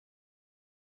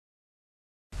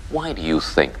Why do you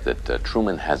think that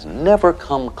Truman has never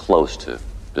come close to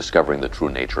discovering the true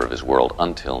nature of his world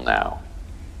until now?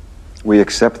 We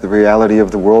accept the reality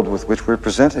of the world with which we're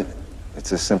presented.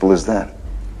 It's as simple as that.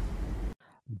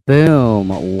 Boom.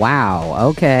 Wow.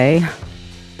 Okay.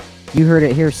 You heard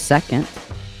it here second.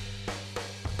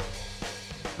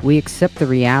 We accept the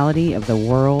reality of the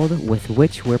world with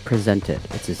which we're presented.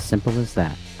 It's as simple as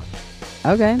that.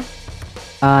 Okay.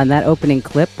 And that opening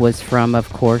clip was from, of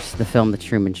course, the film The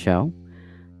Truman Show.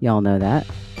 Y'all know that.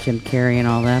 Jim Carrey and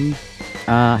all them.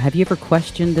 Have you ever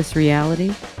questioned this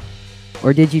reality?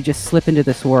 Or did you just slip into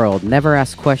this world, never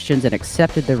asked questions, and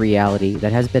accepted the reality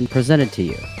that has been presented to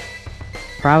you?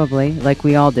 Probably, like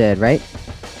we all did, right?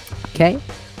 Okay.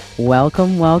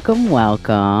 Welcome, welcome,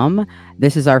 welcome.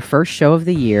 This is our first show of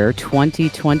the year,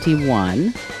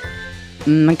 2021.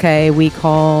 Okay, we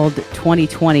called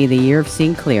 2020 the year of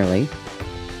seeing clearly,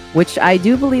 which I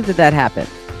do believe that happened.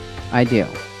 I do.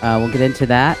 We'll get into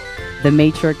that. The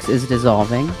Matrix is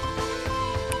dissolving.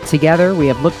 Together, we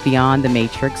have looked beyond the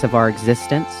matrix of our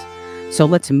existence. So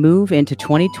let's move into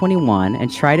 2021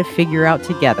 and try to figure out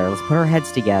together, let's put our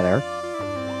heads together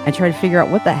and try to figure out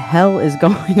what the hell is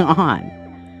going on.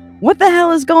 What the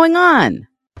hell is going on?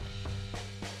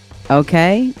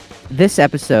 Okay, this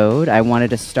episode, I wanted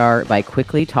to start by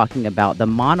quickly talking about the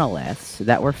monoliths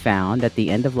that were found at the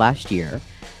end of last year.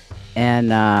 And,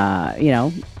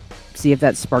 see if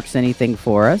that sparks anything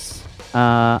for us.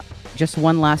 Just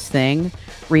one last thing.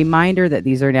 Reminder that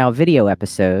these are now video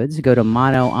episodes. Go to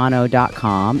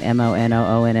monoonno.com,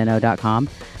 monoonno.com,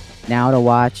 now to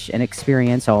watch and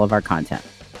experience all of our content.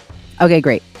 Okay,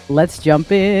 great. Let's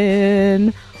jump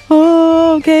in.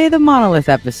 Okay, the monolith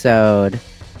episode.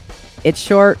 It's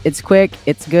short, it's quick,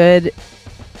 it's good.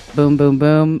 Boom, boom,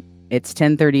 boom. It's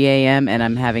 10:30 a.m. and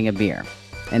I'm having a beer.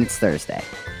 And it's Thursday.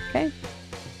 Okay?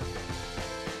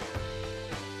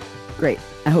 Great.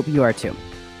 I hope you are too.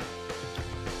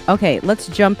 Okay, let's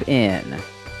jump in.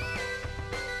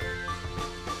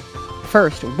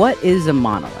 First, what is a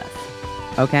monolith?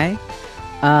 Okay?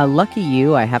 Lucky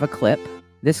you, I have a clip.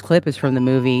 This clip is from the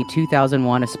movie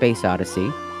 2001: A Space Odyssey.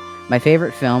 My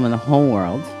favorite film in the whole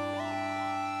world.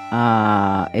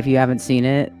 If you haven't seen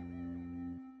it,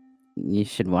 you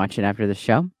should watch it after the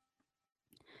show.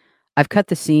 I've cut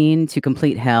the scene to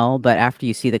complete hell, but after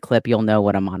you see the clip, you'll know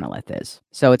what a monolith is.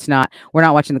 So we're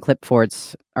not watching the clip for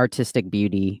its artistic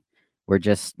beauty. We're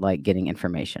just like getting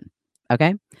information.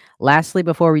 Okay. Lastly,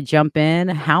 before we jump in,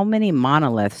 how many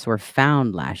monoliths were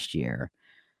found last year?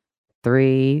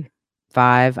 3,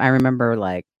 5. I remember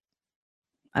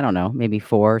I don't know, maybe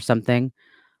 4 or something.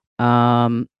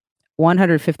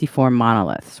 154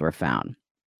 monoliths were found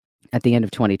at the end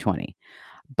of 2020.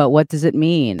 But what does it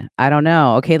mean? I don't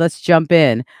know. Okay, let's jump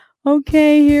in.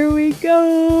 Okay, here we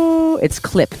go. It's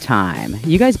clip time.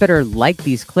 You guys better like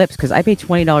these clips because I pay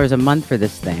 $20 a month for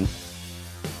this thing.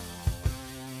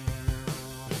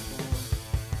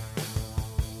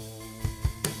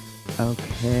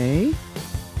 Okay.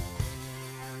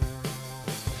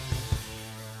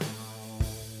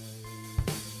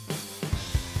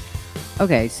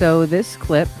 Okay, so this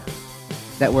clip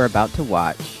that we're about to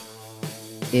watch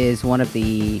is one of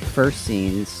the first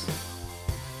scenes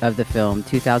of the film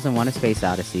 2001: A Space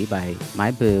Odyssey by my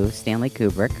boo, Stanley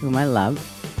Kubrick, whom I love.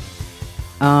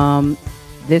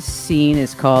 This scene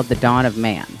is called The Dawn of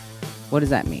Man. What does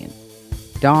that mean?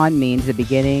 Dawn means the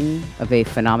beginning of a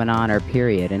phenomenon or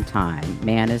period in time.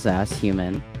 Man is us,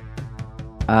 human.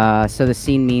 So the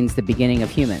scene means the beginning of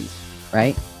humans,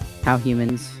 right? How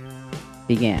humans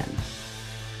began.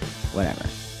 Whatever.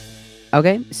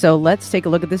 Okay, so let's take a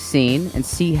look at this scene and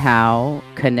see how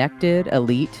connected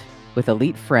elite with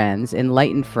elite friends,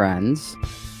 enlightened friends,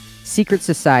 secret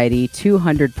society,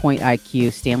 200-point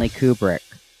IQ Stanley Kubrick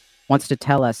wants to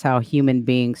tell us how human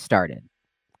beings started.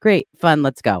 Great, fun,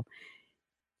 let's go.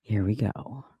 Here we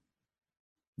go.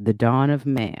 The Dawn of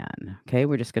Man. Okay,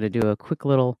 we're just going to do a quick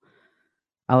little,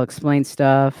 I'll explain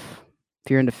stuff.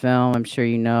 If you're into film, I'm sure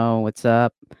you know what's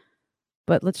up.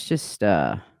 But let's just,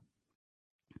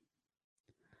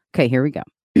 okay, here we go.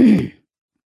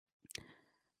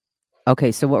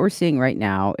 Okay, so what we're seeing right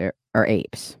now are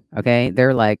apes, okay?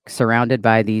 They're like surrounded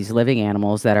by these living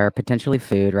animals that are potentially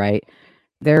food, right?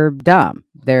 They're dumb.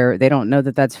 They don't know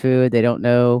that that's food. They don't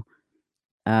know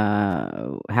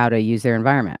how to use their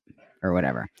environment or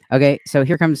whatever. Okay, so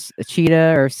here comes a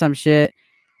cheetah or some shit.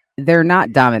 They're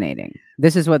not dominating.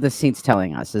 This is what the scene's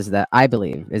telling us, is that I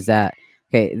believe is that,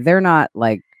 okay, they're not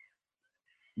like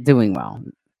doing well.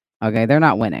 Okay, they're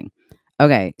not winning.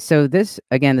 Okay, so this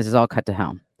is all cut to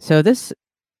hell. So this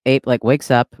ape like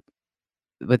wakes up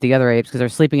with the other apes because they're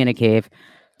sleeping in a cave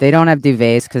They don't have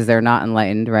duvets because they're not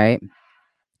enlightened, right?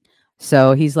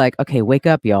 So he's like, okay, wake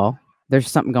up, y'all. There's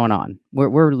something going on.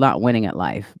 We're not winning at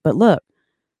life. But look,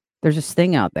 there's this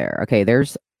thing out there. Okay,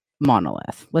 there's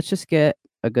monolith. Let's just get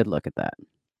a good look at that.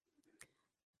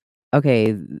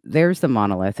 Okay, there's the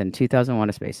monolith in 2001: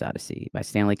 A Space Odyssey by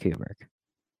Stanley Kubrick.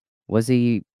 Was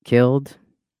he killed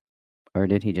or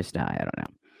did he just die? I don't know.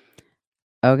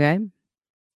 Okay.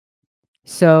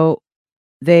 So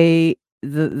the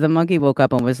monkey woke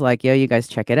up and was like, "Yo, you guys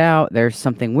check it out. There's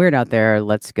something weird out there.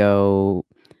 Let's go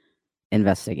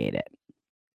investigate it."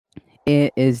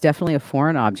 It is definitely a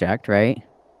foreign object, right?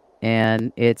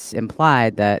 And it's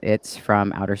implied that it's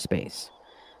from outer space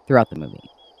throughout the movie.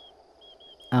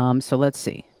 So let's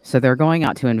see. So they're going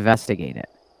out to investigate it.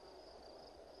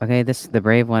 Okay, the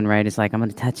brave one, right, is like, "I'm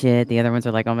gonna touch it." The other ones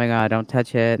are like, "Oh my god, don't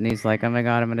touch it." And he's like, "Oh my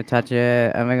god, I'm gonna touch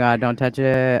it. Oh my god, don't touch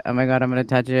it. Oh my god, I'm gonna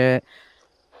touch it."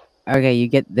 Okay, you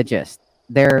get the gist.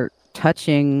 They're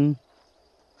touching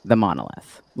the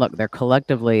monolith. Look, they're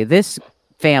collectively this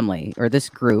family or this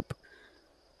group,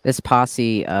 this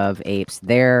posse of apes,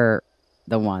 they're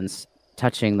the ones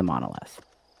touching the monolith.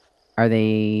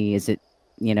 Is it,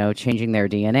 changing their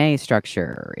DNA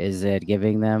structure? Is it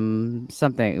giving them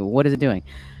something? What is it doing?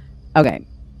 Okay.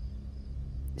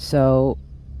 So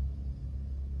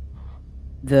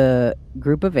the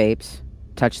group of apes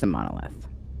touch the monolith.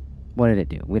 What did it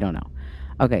do? We don't know.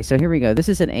 Okay, so here we go. This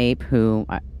is an ape who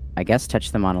I guess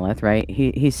touched the monolith, right?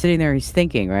 He's sitting there, he's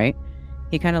thinking, right?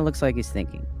 He kind of looks like he's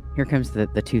thinking. Here comes the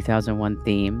 2001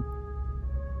 theme.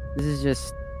 This is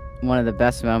just one of the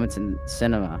best moments in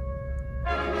cinema.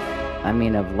 I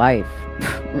mean, of life,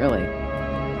 really.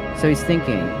 So he's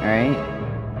thinking, all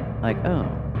right? Like, oh.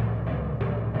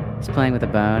 He's playing with a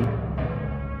bone.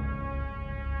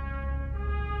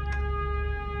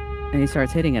 And he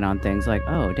starts hitting it on things like,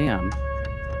 oh, damn.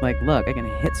 Like, look, I can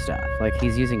hit stuff. Like,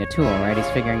 he's using a tool, right? He's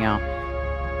figuring out.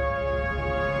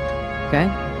 Okay?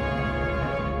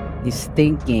 He's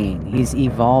thinking. He's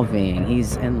evolving.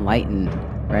 He's enlightened,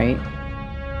 right?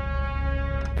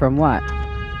 From what?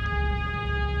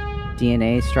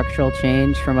 DNA structural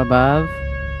change from above?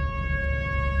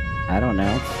 I don't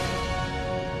know.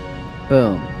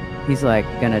 Boom. He's like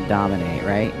gonna dominate,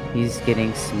 right? He's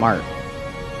getting smart.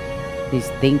 He's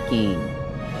thinking.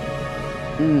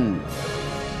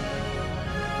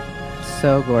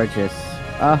 So gorgeous.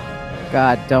 Oh,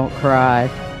 God, don't cry.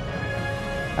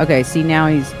 Okay, see, now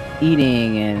he's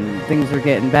eating and things are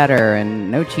getting better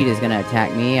and no cheetah's gonna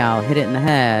attack me. I'll hit it in the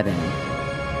head and...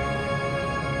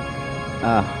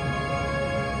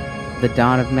 the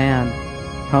dawn of man.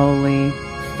 Holy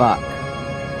fuck.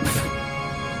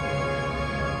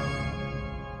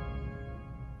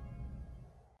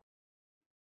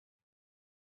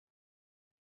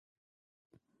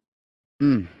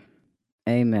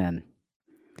 Amen.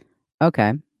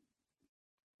 Okay.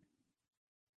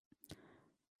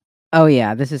 Oh,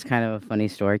 yeah, this is kind of a funny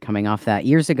story coming off that.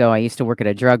 Years ago, I used to work at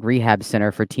a drug rehab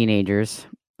center for teenagers.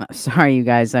 Sorry, you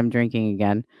guys, I'm drinking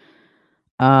again.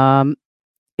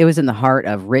 It was in the heart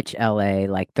of rich LA,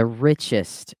 like the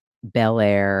richest Bel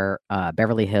Air,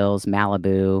 Beverly Hills,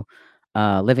 Malibu,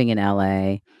 living in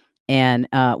LA. And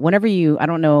whenever I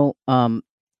don't know,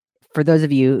 for those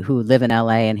of you who live in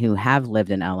LA and who have lived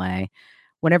in LA,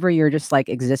 whenever you're just like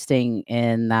existing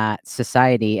in that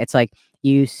society, it's like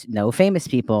you know famous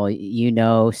people, you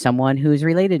know someone who's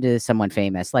related to someone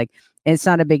famous. Like it's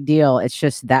not a big deal. It's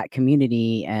just that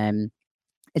community and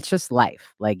it's just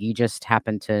life. Like you just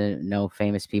happen to know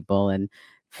famous people and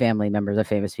family members of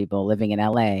famous people living in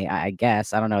LA, I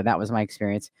guess. I don't know. That was my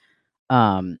experience.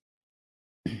 Um,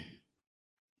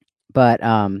 But,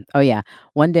 oh yeah,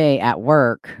 one day at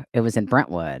work, it was in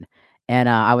Brentwood, and,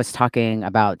 I was talking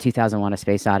about 2001: A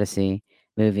Space Odyssey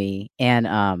movie, and,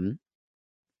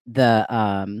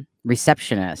 the,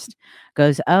 receptionist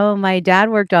goes, "Oh, my dad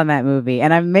worked on that movie,"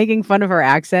 and I'm making fun of her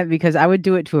accent because I would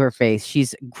do it to her face.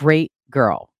 She's a great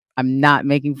girl. I'm not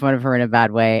making fun of her in a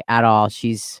bad way at all.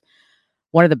 She's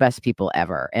one of the best people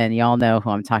ever, and y'all know who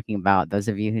I'm talking about, those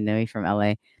of you who know me from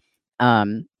LA.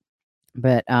 Um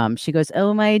but, she goes,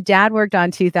 "Oh, my dad worked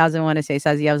on 2001: A Space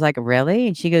Odyssey." I was like, "Really?"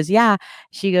 And she goes, "Yeah."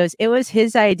 She goes, "It was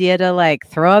his idea to, like,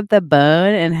 throw up the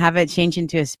bone and have it change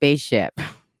into a spaceship."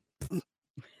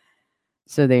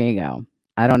 So there you go.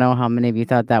 I don't know how many of you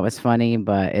thought that was funny,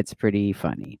 but it's pretty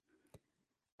funny.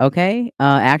 Okay,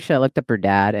 actually, I looked up her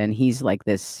dad, and he's, like,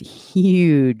 this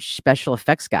huge special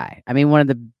effects guy. I mean, one of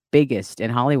the biggest in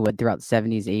Hollywood throughout the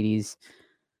 '70s, '80s.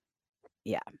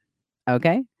 Yeah.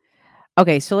 Okay.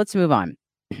 Okay, so let's move on.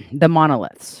 The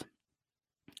monoliths.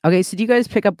 Okay, so do you guys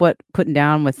pick up what putting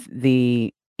down with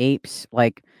the apes?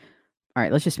 Like, all right,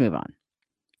 let's just move on.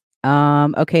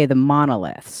 Okay, the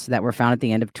monoliths that were found at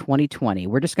the end of 2020.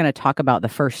 We're just gonna talk about the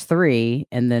first 3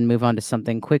 and then move on to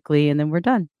something quickly, and then we're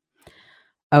done.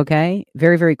 Okay,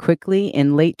 very, very quickly,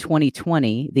 in late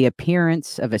 2020, the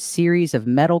appearance of a series of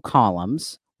metal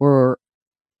columns were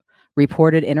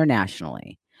reported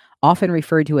internationally. Often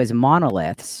referred to as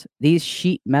monoliths, these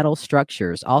sheet metal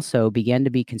structures also began to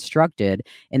be constructed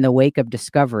in the wake of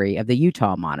discovery of the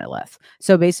Utah monolith.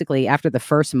 So basically, after the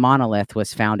first monolith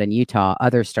was found in Utah,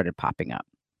 others started popping up.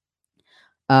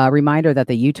 A reminder that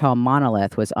the Utah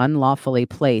monolith was unlawfully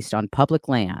placed on public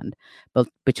land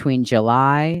between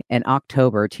July and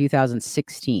October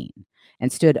 2016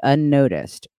 and stood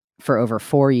unnoticed for over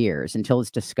 4 years until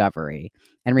its discovery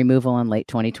and removal in late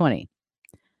 2020.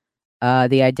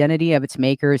 The identity of its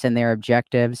makers and their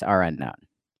objectives are unknown.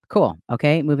 Cool.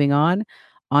 Okay, moving on.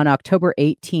 On October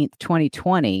 18th,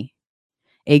 2020,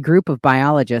 a group of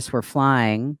biologists were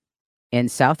flying in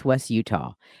southwest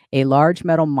Utah. A large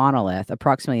metal monolith,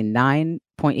 approximately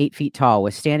 9.8 feet tall,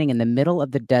 was standing in the middle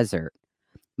of the desert,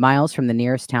 miles from the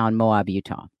nearest town, Moab,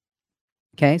 Utah.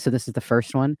 Okay, so this is the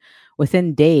first one.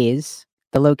 Within days,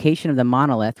 the location of the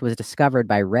monolith was discovered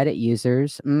by Reddit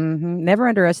users. Never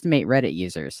underestimate Reddit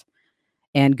users.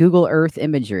 And Google Earth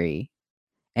imagery.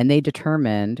 And they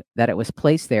determined that it was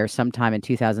placed there sometime in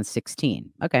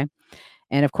 2016. Okay.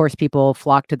 And of course, people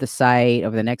flocked to the site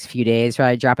over the next few days,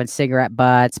 probably dropping cigarette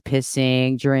butts,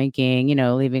 pissing, drinking,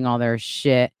 leaving all their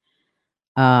shit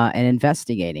and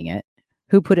investigating it.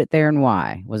 Who put it there and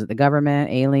why? Was it the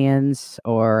government, aliens,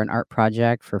 or an art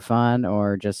project for fun,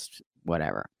 or just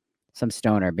whatever? Some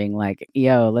stoner being like,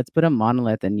 yo, let's put a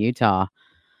monolith in Utah.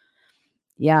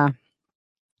 Yeah.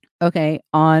 Okay.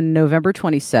 On November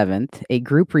 27th, a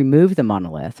group removed the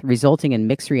monolith, resulting in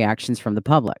mixed reactions from the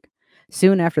public.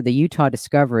 Soon after the Utah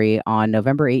discovery on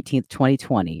November 18th,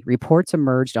 2020, reports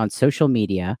emerged on social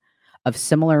media of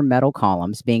similar metal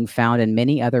columns being found in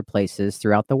many other places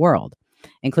throughout the world,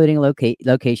 including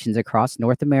locations across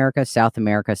North America, South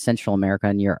America, Central America,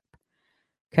 and Europe.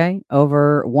 Okay.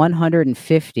 Over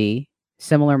 150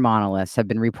 similar monoliths have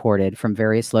been reported from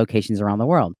various locations around the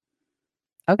world.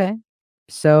 Okay.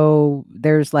 So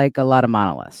there's like a lot of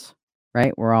monoliths,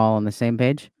 right? We're all on the same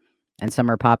page, and some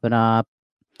are popping up.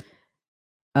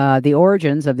 The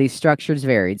origins of these structures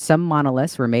varied. Some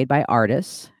monoliths were made by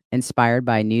artists, inspired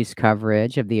by news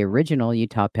coverage of the original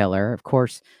Utah Pillar. Of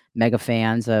course, mega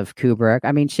fans of Kubrick.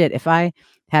 I mean, shit, if I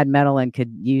had metal and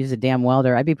could use a damn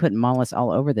welder, I'd be putting monoliths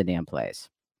all over the damn place.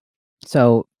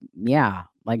 So, yeah,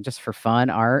 like just for fun,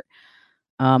 art.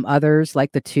 Others,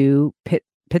 like the two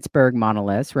Pittsburgh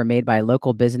monoliths, were made by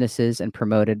local businesses and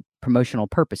promoted promotional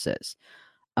purposes.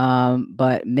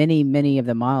 But many of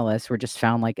the monoliths were just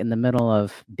found like in the middle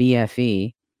of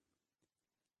BFE.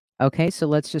 Okay, so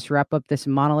let's just wrap up this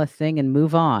monolith thing and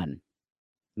move on.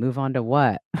 Move on to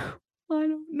what? I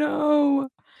don't know.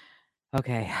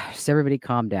 Okay, just everybody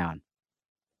calm down.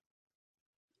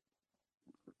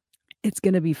 It's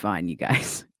gonna be fine, you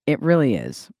guys. It really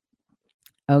is.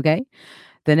 Okay.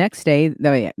 The next day,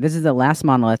 no, yeah, this is the last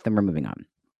monolith, and we're moving on.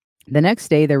 The next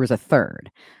day, there was a third.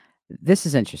 This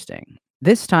is interesting.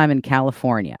 This time in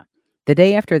California. The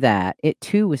day after that, it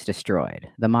too was destroyed.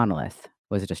 The monolith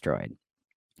was destroyed.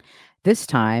 This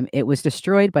time, it was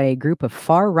destroyed by a group of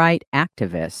far right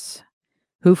activists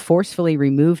who forcefully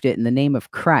removed it in the name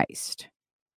of Christ.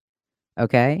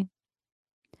 Okay?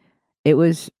 It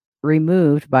was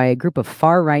removed by a group of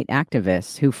far right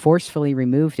activists who forcefully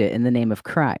removed it in the name of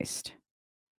Christ.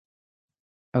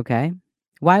 Okay?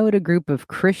 Why would a group of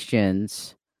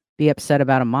Christians be upset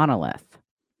about a monolith?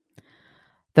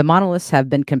 The monoliths have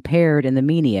been compared in the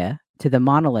media to the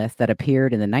monolith that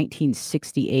appeared in the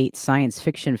 1968 science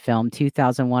fiction film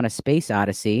 2001: A Space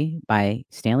Odyssey by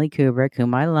Stanley Kubrick,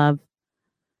 whom I love.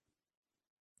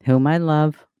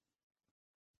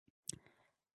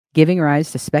 Giving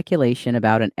rise to speculation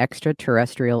about an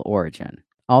extraterrestrial origin,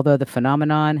 although the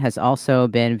phenomenon has also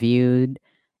been viewed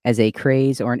as a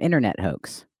craze or an internet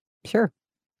hoax. Sure.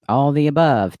 All the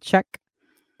above. Check.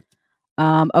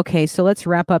 Okay, so let's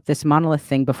wrap up this monolith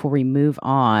thing before we move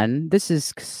on. This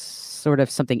is sort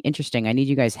of something interesting I need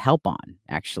you guys' help on,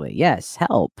 actually. Yes,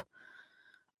 help.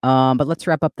 But let's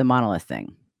wrap up the monolith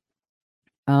thing.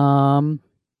 I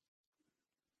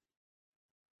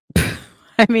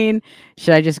mean,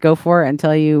 should I just go for it and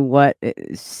tell you what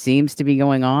seems to be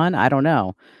going on? I don't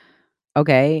know.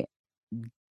 Okay.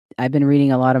 I've been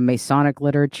reading a lot of Masonic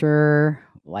literature,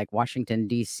 like Washington,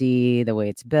 D.C., the way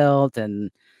it's built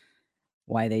and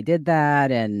why they did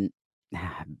that. And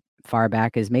far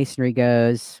back as Masonry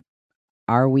goes,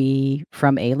 are we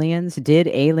from aliens? Did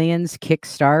aliens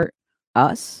kickstart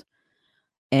us?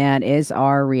 And is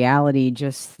our reality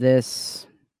just this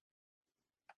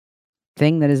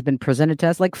thing that has been presented to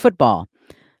us like football?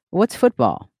 What's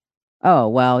football? Oh,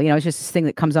 well, it's just this thing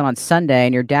that comes on Sunday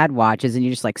and your dad watches and you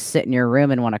just like sit in your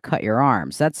room and want to cut your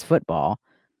arms. That's football.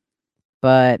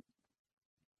 But,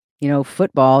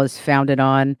 football is founded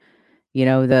on,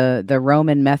 the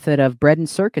Roman method of bread and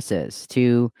circuses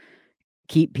to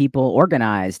keep people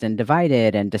organized and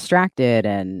divided and distracted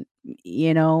and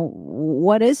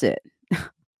what is it?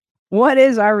 What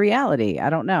is our reality? I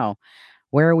don't know.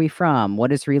 Where are we from?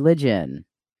 What is religion?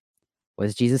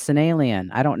 Was Jesus an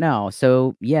alien? I don't know.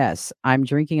 So, yes, I'm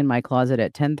drinking in my closet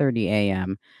at 10:30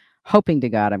 a.m., hoping to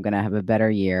God I'm gonna have a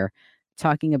better year,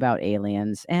 talking about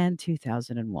aliens and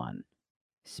 2001: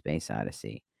 Space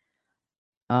Odyssey.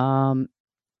 Um,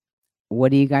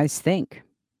 what do you guys think?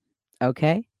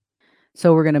 Okay.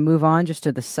 So we're gonna move on just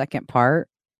to the second part,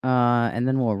 and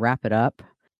then we'll wrap it up.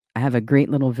 I have a great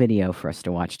little video for us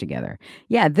to watch together.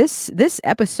 Yeah, this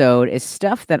episode is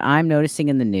stuff that I'm noticing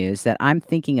in the news that I'm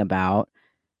thinking about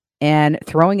and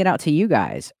throwing it out to you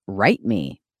guys. Write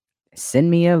me.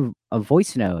 Send me a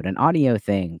voice note, an audio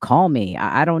thing. Call me.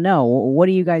 I don't know. What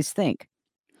do you guys think?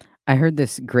 I heard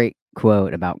this great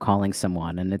quote about calling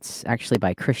someone, and it's actually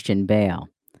by Christian Bale.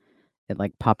 It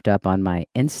like popped up on my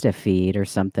Insta feed or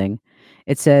something.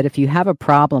 It said, "If you have a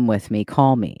problem with me,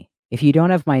 call me. If you don't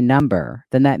have my number,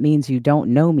 then that means you don't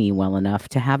know me well enough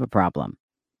to have a problem."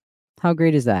 How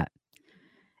great is that?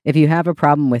 If you have a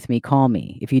problem with me, call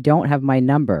me. If you don't have my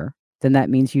number, then that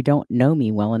means you don't know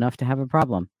me well enough to have a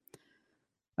problem.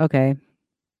 Okay.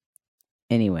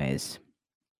 Anyways,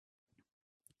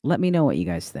 let me know what you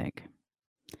guys think.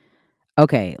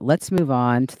 Okay, let's move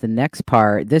on to the next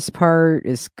part. This part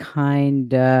is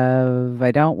kind of,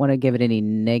 I don't want to give it any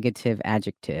negative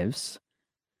adjectives.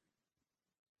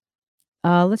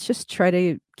 Let's just try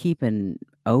to keep an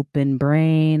open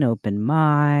brain, open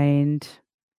mind.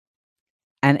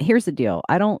 And here's the deal.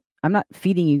 I'm not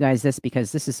feeding you guys this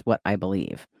because this is what I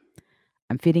believe.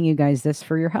 I'm feeding you guys this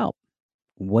for your help.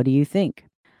 What do you think?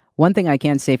 One thing I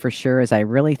can say for sure is I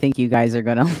really think you guys are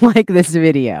going to like this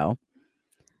video.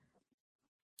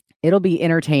 It'll be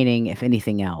entertaining if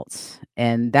anything else,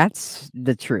 and that's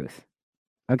the truth.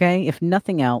 Okay? If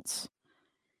nothing else,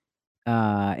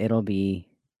 it'll be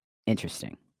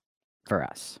interesting for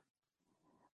us.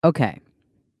 Okay.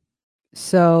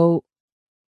 So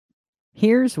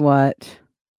here's what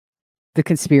the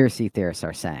conspiracy theorists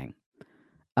are saying.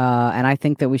 And I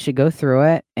think that we should go through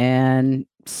it and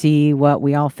see what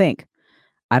we all think.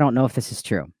 I don't know if this is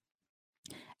true.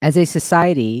 As a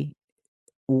society,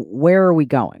 where are we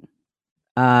going?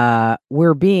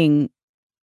 We're being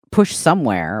pushed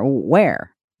somewhere.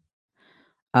 Where?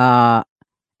 Uh,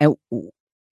 and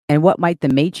and what might the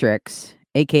Matrix,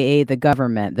 aka the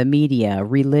government, the media,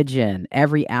 religion,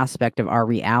 every aspect of our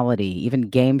reality, even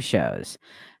game shows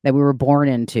that we were born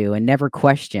into and never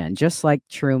questioned, just like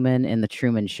Truman in the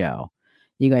Truman Show.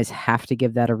 You guys have to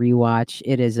give that a rewatch.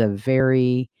 It is a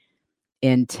very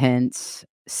intense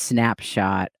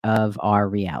snapshot of our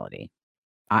reality.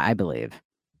 I believe.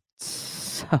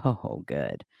 So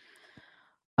good.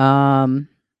 Um,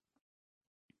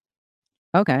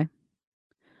 okay.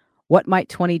 What might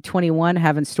 2021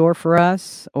 have in store for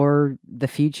us or the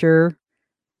future?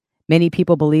 Many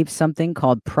people believe something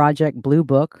called Project Blue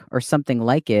Book or something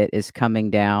like it is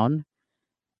coming down.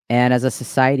 And as a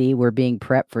society, we're being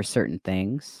prepped for certain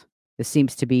things. This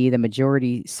seems to be the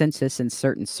majority census in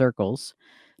certain circles.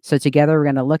 So together we're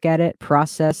going to look at it,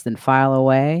 process, then file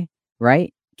away,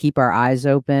 right? Keep our eyes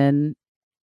open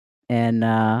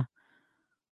and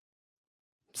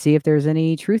see if there's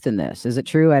any truth in this. Is it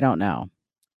true? I don't know.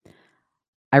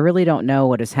 I really don't know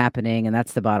what is happening, and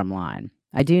that's the bottom line.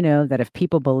 I do know that if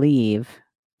people believe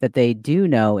that they do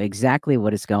know exactly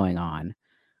what is going on,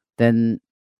 then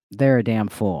they're a damn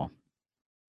fool.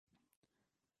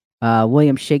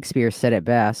 William Shakespeare said it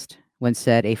best when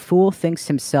said, "A fool thinks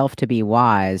himself to be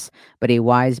wise, but a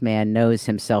wise man knows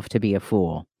himself to be a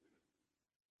fool."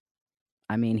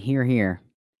 I mean, here.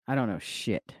 I don't know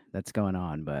shit that's going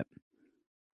on, but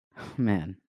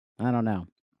man, I don't know.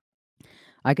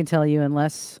 I can tell you,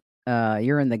 unless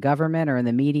you're in the government or in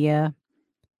the media,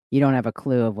 you don't have a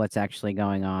clue of what's actually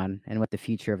going on and what the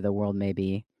future of the world may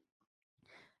be.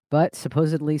 But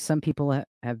supposedly, some people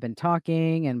have been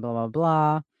talking and blah, blah,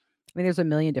 blah. I mean, there's a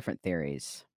million different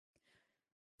theories.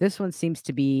 This one seems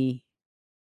to be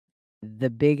the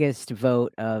biggest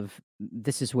vote of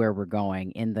this is where we're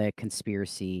going in the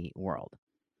conspiracy world.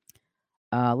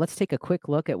 Let's take a quick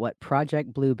look at what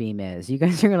Project Bluebeam is. You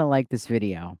guys are going to like this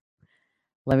video.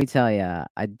 Let me tell you,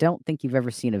 I don't think you've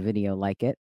ever seen a video like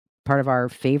it. part of our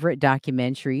favorite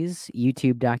documentaries,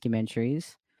 YouTube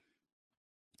documentaries.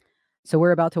 So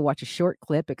we're about to watch a short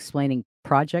clip explaining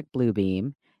Project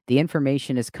Bluebeam. The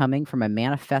information is coming from a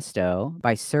manifesto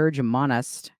by Serge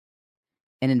Monast,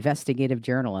 an investigative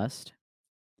journalist.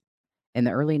 In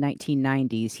the early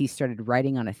 1990s, he started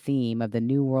writing on a theme of the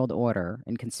New World Order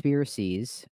and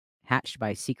conspiracies hatched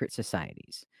by secret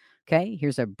societies. Okay,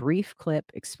 here's a brief clip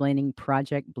explaining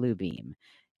Project Bluebeam.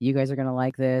 You guys are going to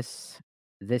like this.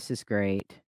 This is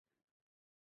great.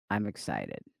 I'm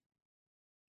excited.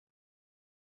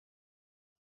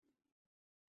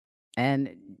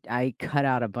 And I cut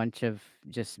out a bunch of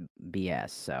just BS,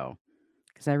 so,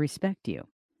 because I respect you.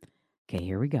 Okay,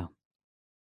 here we go.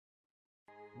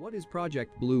 What is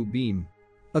Project Blue Beam?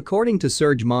 According to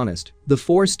Serge Monast, the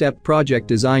four-step project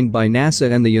designed by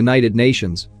NASA and the United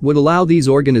Nations would allow these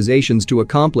organizations to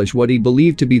accomplish what he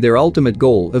believed to be their ultimate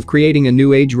goal of creating a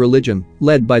new age religion,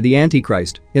 led by the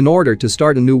Antichrist, in order to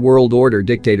start a new world order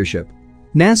dictatorship.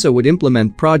 NASA would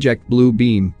implement Project Blue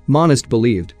Beam, Monast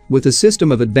believed, with a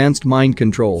system of advanced mind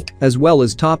control, as well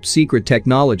as top-secret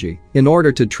technology, in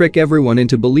order to trick everyone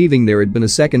into believing there had been a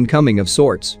second coming of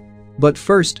sorts. But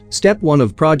first, step 1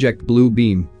 of Project Blue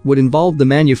Beam would involve the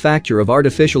manufacture of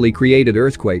artificially created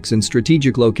earthquakes in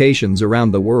strategic locations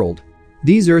around the world.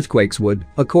 These earthquakes would,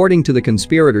 according to the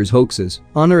conspirators' hoaxes,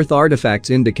 unearth artifacts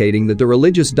indicating that the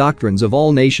religious doctrines of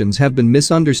all nations have been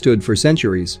misunderstood for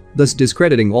centuries, thus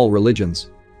discrediting all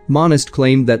religions. Monast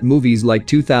claimed that movies like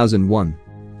 2001: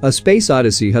 A Space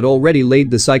Odyssey had already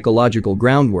laid the psychological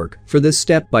groundwork for this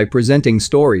step by presenting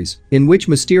stories in which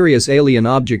mysterious alien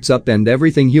objects upend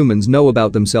everything humans know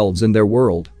about themselves and their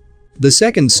world. The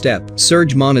second step,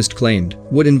 Serge Monast claimed,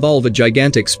 would involve a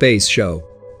gigantic space show.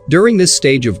 During this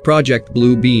stage of Project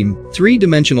Blue Beam,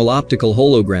 three-dimensional optical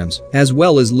holograms, as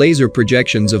well as laser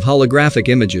projections of holographic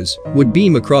images, would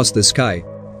beam across the sky.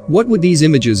 What would these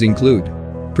images include?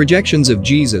 Projections of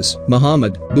Jesus,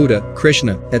 Muhammad, Buddha,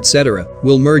 Krishna, etc.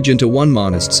 will merge into one,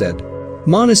 Monast said.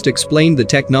 Monast explained the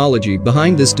technology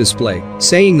behind this display,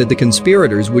 saying that the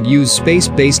conspirators would use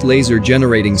space-based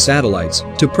laser-generating satellites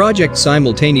to project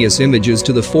simultaneous images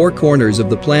to the four corners of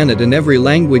the planet in every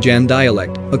language and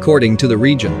dialect, according to the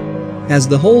region. As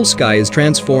the whole sky is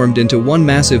transformed into one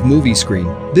massive movie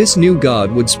screen, this new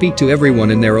god would speak to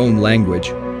everyone in their own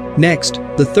language. Next,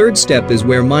 the third step is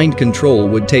where mind control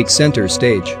would take center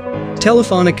stage.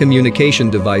 Telephonic communication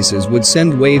devices would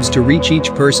send waves to reach each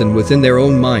person within their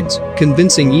own minds,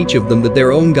 convincing each of them that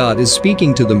their own God is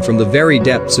speaking to them from the very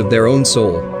depths of their own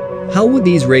soul. How would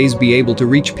these rays be able to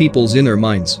reach people's inner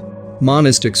minds?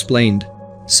 Monast explained.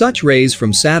 Such rays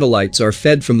from satellites are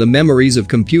fed from the memories of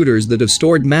computers that have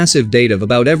stored massive data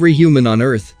about every human on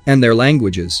Earth and their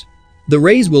languages. The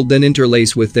rays will then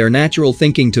interlace with their natural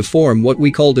thinking to form what we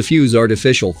call diffuse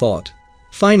artificial thought.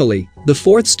 Finally, the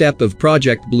fourth step of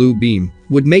Project Blue Beam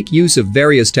would make use of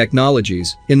various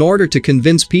technologies in order to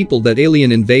convince people that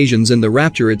alien invasions and the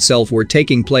rapture itself were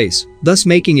taking place, thus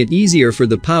making it easier for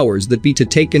the powers that be to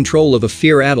take control of a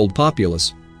fear-addled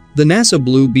populace. The NASA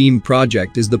Blue Beam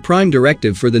project is the prime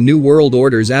directive for the New World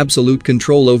Order's absolute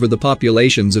control over the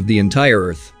populations of the entire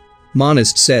Earth.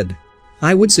 Monast said.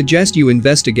 I would suggest you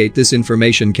investigate this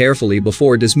information carefully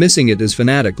before dismissing it as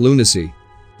fanatic lunacy.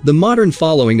 The modern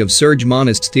following of Serge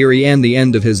Monast's theory and the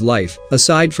end of his life,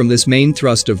 aside from this main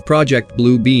thrust of Project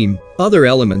Blue Beam, other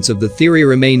elements of the theory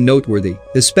remain noteworthy,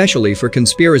 especially for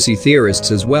conspiracy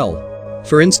theorists as well.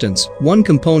 For instance, one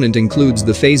component includes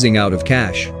the phasing out of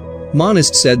cash.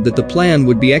 Monast said that the plan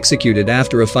would be executed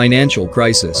after a financial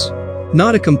crisis.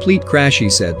 Not a complete crash, he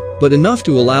said, but enough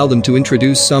to allow them to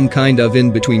introduce some kind of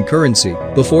in-between currency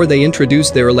before they introduce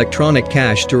their electronic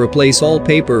cash to replace all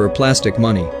paper or plastic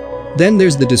money. Then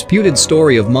there's the disputed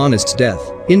story of Monast's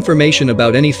death. Information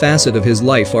about any facet of his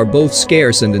life are both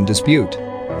scarce and in dispute.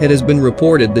 It has been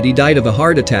reported that he died of a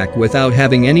heart attack without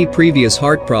having any previous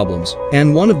heart problems,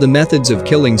 and one of the methods of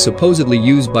killing supposedly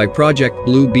used by Project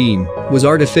Blue Beam was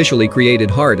artificially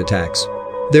created heart attacks.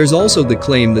 There's also the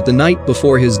claim that the night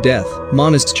before his death,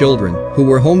 Monast's children, who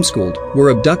were homeschooled, were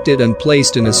abducted and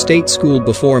placed in a state school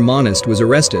before Monast was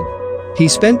arrested. He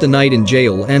spent the night in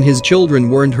jail and his children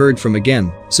weren't heard from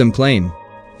again, some claim.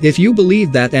 If you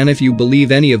believe that, and if you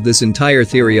believe any of this entire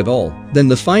theory at all, then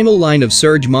the final line of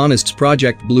Serge Monast's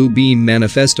Project Blue Beam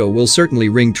manifesto will certainly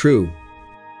ring true.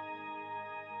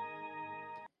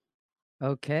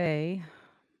 Okay.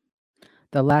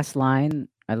 The last line,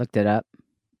 I looked it up,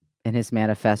 in his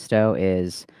manifesto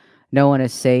is, "No one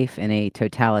is safe in a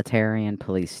totalitarian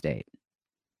police state."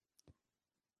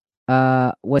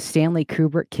 Was Stanley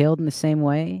Kubrick killed in the same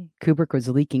way? Kubrick was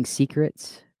leaking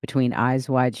secrets between Eyes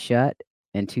Wide Shut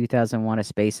and 2001: A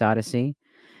Space Odyssey,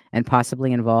 and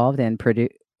possibly involved in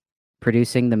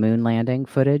producing the moon landing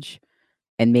footage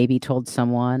and maybe told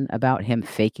someone about him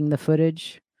faking the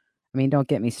footage. I mean, don't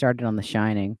get me started on The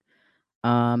Shining.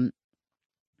 Um,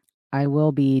 I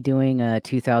will be doing a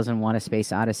 2001: A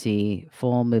Space Odyssey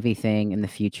full movie thing in the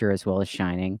future as well as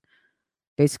Shining.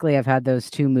 Basically, I've had those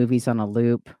 2 movies on a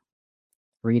loop,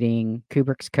 reading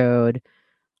Kubrick's Code,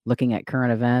 looking at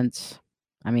current events.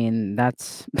 I mean,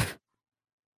 that's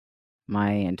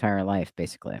my entire life,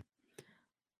 basically.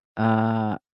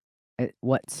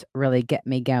 What's really get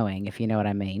me going, if you know what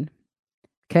I mean.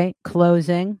 Okay,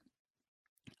 closing.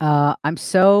 I'm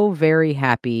so very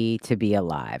happy to be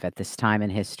alive at this time in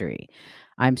history.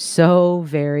 I'm so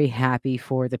very happy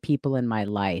for the people in my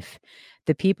life.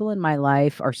 The people in my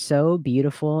life are so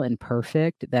beautiful and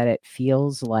perfect that it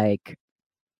feels like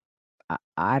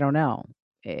I don't know.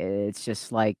 It's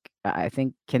just like I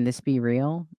think, can this be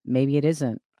real? Maybe it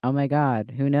isn't. Oh my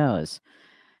God, who knows?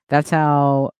 That's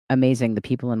how amazing the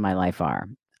people in my life are.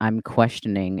 I'm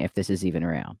questioning if this is even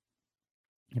real,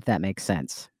 if that makes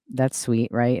sense. That's sweet,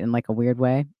 right? In like a weird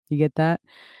way. You get that?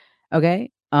 Okay.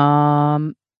 We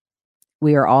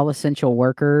are all essential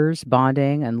workers,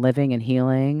 bonding and living and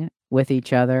healing with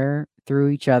each other, through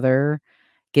each other,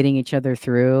 getting each other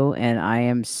through, and I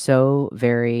am so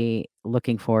very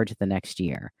looking forward to the next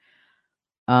year.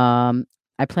 Um,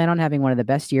 I plan on having one of the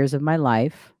best years of my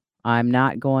life. I'm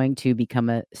not going to become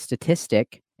a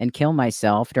statistic and kill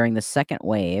myself during the second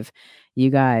wave. You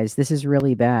guys, this is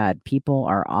really bad. People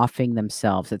are offing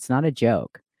themselves. It's not a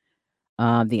joke.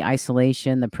 The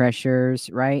isolation, the pressures,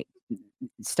 right?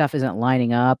 Stuff isn't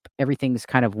lining up. Everything's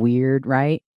kind of weird,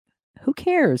 right? Who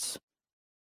cares?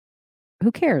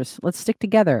 Who cares? Let's stick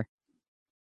together.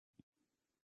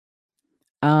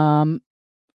 Um,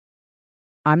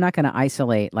 I'm not going to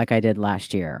isolate like I did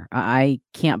last year. I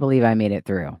can't believe I made it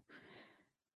through.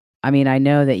 I mean, I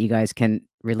know that you guys can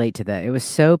relate to that. It was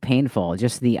so painful,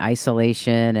 just the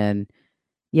isolation and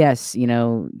yes,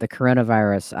 the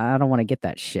coronavirus. I don't want to get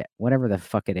that shit, whatever the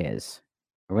fuck it is,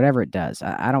 or whatever it does.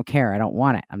 I don't care. I don't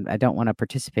want it. I don't want to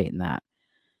participate in that.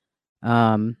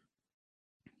 Um,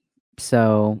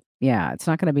 so yeah, it's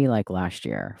not going to be like last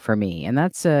year for me, and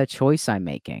that's a choice I'm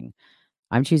making.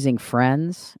 I'm choosing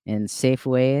friends in safe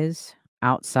ways,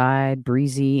 outside,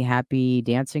 breezy, happy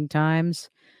dancing times,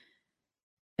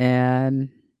 and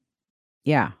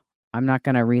yeah, I'm not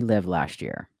gonna relive last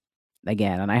year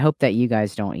again, and I hope that you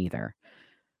guys don't either.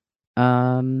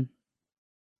 Um,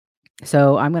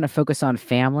 so I'm gonna focus on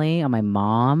family, on my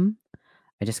mom.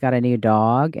 I just got a new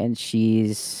dog, and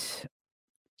she's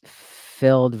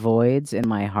filled voids in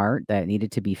my heart that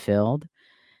needed to be filled.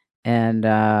 And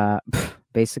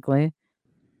basically,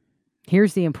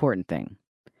 here's the important thing.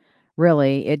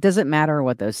 Really, it doesn't matter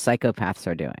what those psychopaths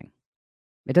are doing.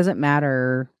 It doesn't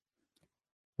matter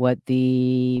what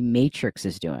the Matrix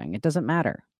is doing. It doesn't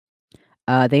matter.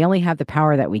 They only have the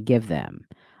power that we give them.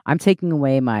 I'm taking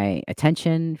away my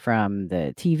attention from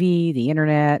the TV, the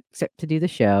internet, except to do the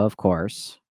show, of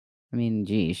course. I mean,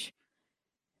 geesh.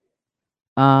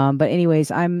 But anyways,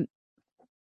 I'm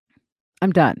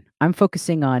done. I'm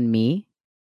focusing on me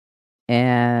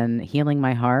and healing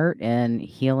my heart and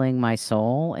healing my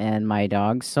soul and my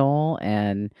dog's soul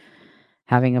and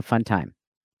having a fun time.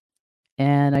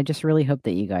 And I just really hope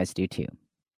that you guys do too.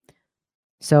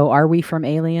 So, are we from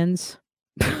aliens?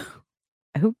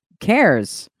 Who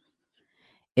cares?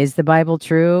 Is the Bible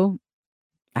true?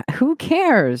 Who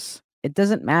cares? It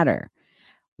doesn't matter.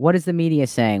 What is the media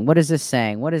saying? What is this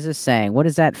saying? What is this saying? What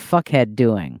is that fuckhead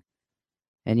doing?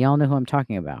 And y'all know who I'm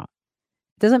talking about.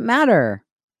 It doesn't matter.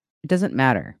 It doesn't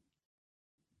matter.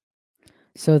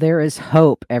 So there is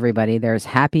hope, everybody. There's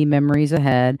happy memories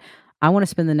ahead. I want to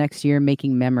spend the next year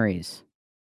making memories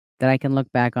that I can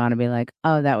look back on and be like,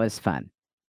 oh, that was fun.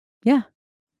 Yeah.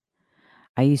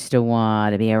 I used to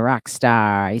want to be a rock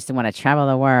star. I used to want to travel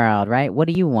the world, right? What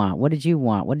do you want? What did you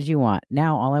want? What did you want?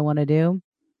 Now, all I want to do,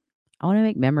 I want to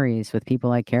make memories with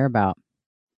people I care about.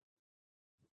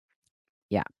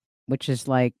 Yeah. Which is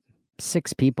like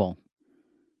 6 people.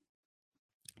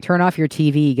 Turn off your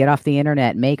TV, get off the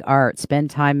internet, make art,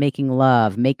 spend time making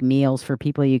love, make meals for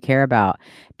people you care about.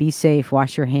 Be safe,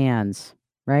 wash your hands,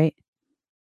 right?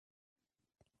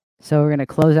 So we're going to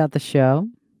close out the show.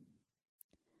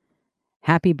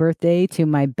 Happy birthday to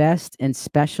my best and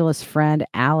specialist friend,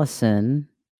 Allison.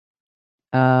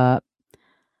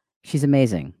 She's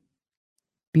amazing.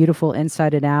 Beautiful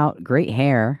inside and out, great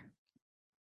hair.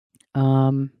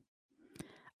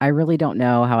 I really don't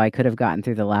know how I could have gotten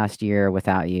through the last year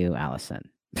without you, Allison.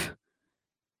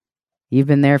 You've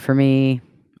been there for me.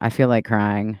 I feel like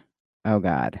crying. Oh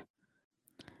God.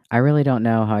 I really don't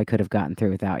know how I could have gotten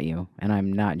through without you, and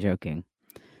I'm not joking.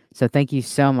 So thank you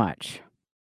so much.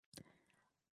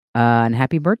 And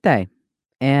happy birthday.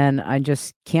 And I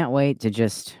just can't wait to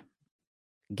just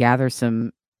gather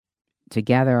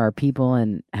our people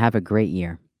and have a great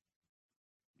year.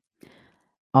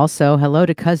 Also, hello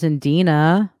to Cousin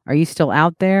Dina. Are you still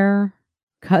out there?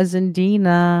 Cousin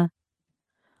Dina.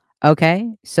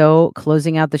 Okay, so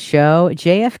closing out the show,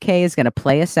 JFK is going to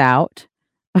play us out.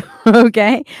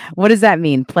 Okay, what does that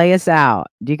mean? Play us out.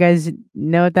 Do you guys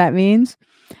know what that means?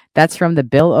 That's from the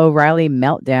Bill O'Reilly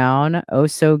Meltdown. Oh,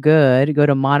 so good. Go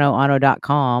to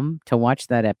monoano.com to watch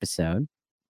that episode.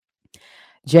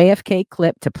 JFK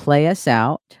clip to play us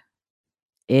out.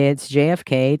 It's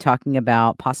JFK talking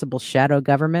about possible shadow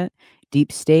government,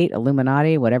 deep state,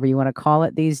 Illuminati, whatever you want to call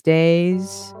it these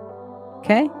days.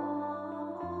 Okay?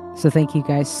 So thank you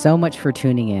guys so much for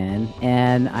tuning in.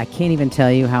 And I can't even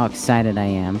tell you how excited I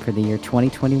am for the year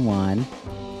 2021.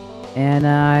 And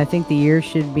I think the year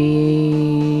should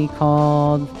be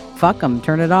called Fuck 'em,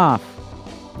 Turn It Off,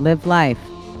 Live Life.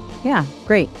 Yeah,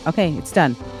 great. Okay, it's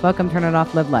done. Fuck 'em, Turn It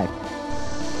Off, Live Life.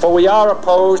 For we are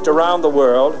opposed around the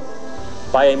world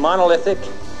by a monolithic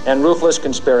and ruthless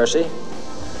conspiracy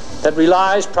that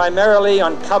relies primarily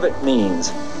on covert means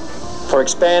for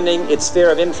expanding its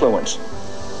sphere of influence,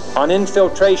 on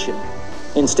infiltration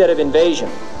instead of invasion,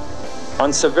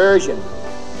 on subversion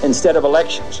instead of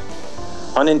elections,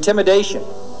 on intimidation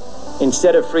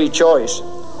instead of free choice,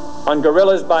 on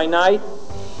guerrillas by night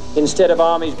instead of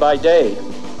armies by day.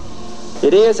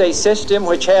 It is a system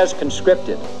which has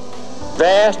conscripted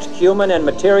vast human and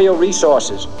material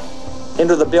resources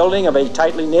into the building of a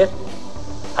tightly knit,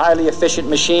 highly efficient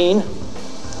machine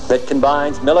that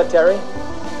combines military,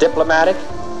 diplomatic,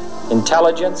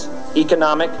 intelligence,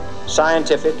 economic,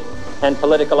 scientific, and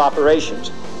political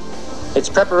operations. Its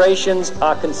preparations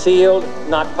are concealed,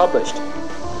 not published.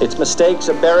 Its mistakes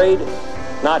are buried,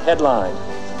 not headlined.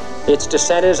 Its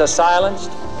dissenters are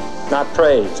silenced, not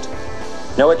praised.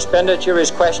 No expenditure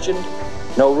is questioned,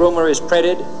 no rumor is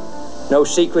printed, no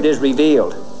secret is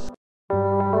revealed.